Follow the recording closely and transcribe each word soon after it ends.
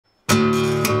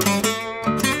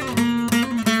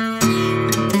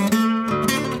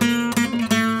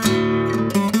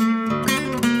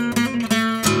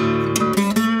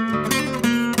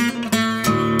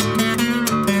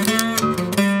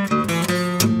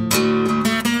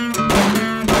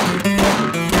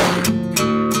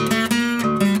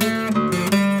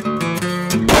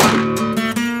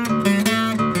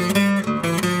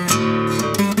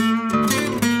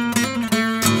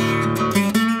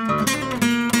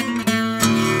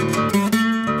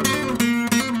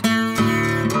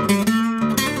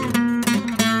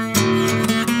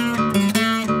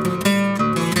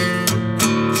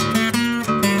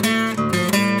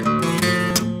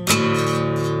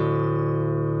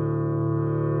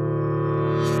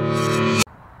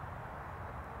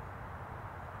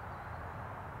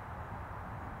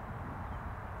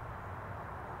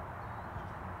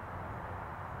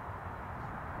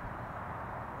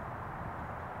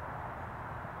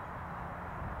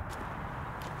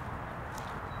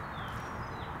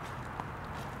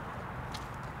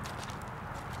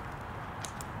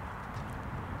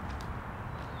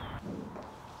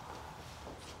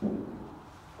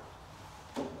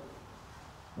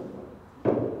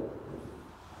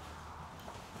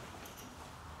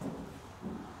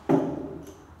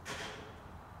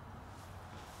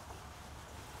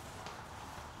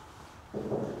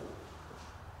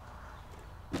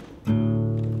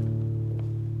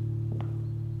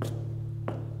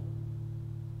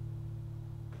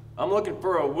I'm looking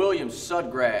for a William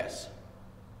Sudgrass.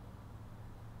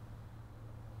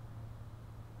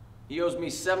 He owes me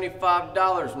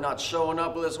 $75 for not showing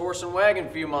up with his horse and wagon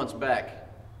a few months back.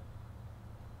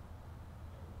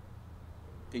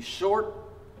 He's short,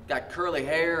 got curly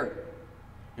hair,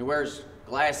 he wears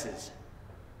glasses.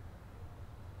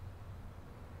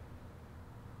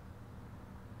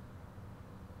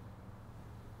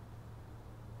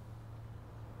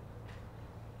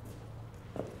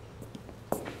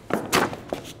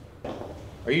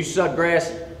 Are you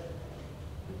Sudgrass?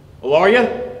 Oh, are you?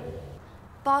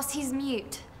 Boss, he's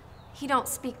mute. He don't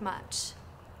speak much.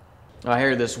 I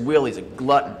hear this Willie's a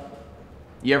glutton.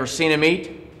 You ever seen him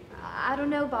eat? I don't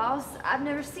know, boss. I've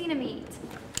never seen him eat.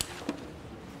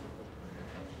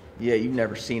 Yeah, you've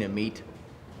never seen him eat.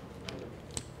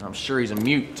 I'm sure he's a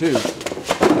mute, too.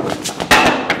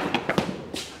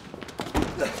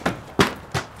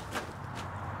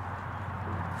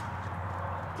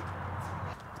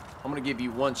 I'm gonna give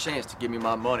you one chance to give me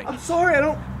my money. I'm sorry, I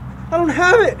don't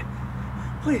have it.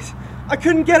 Please, I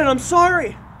couldn't get it, I'm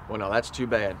sorry. Well, no, that's too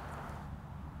bad.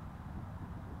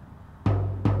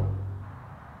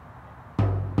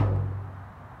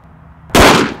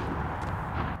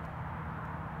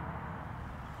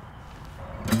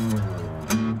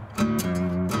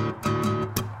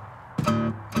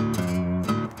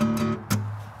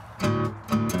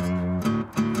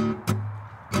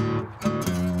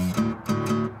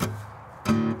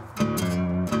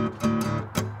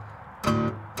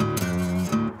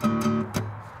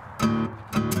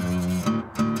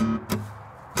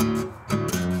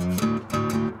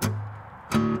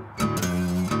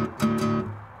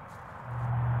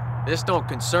 This don't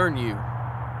concern you.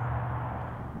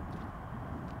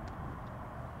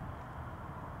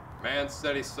 Man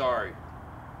said he's sorry.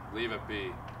 Leave it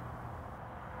be.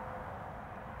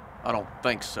 I don't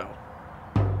think so.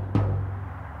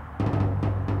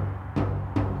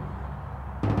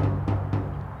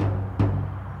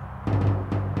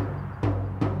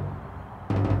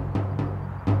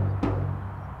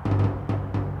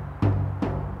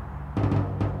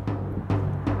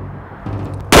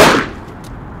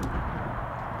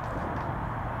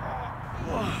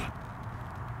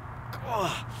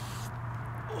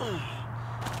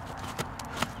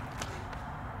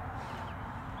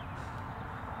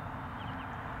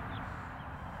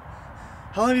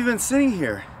 How long have you been sitting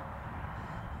here?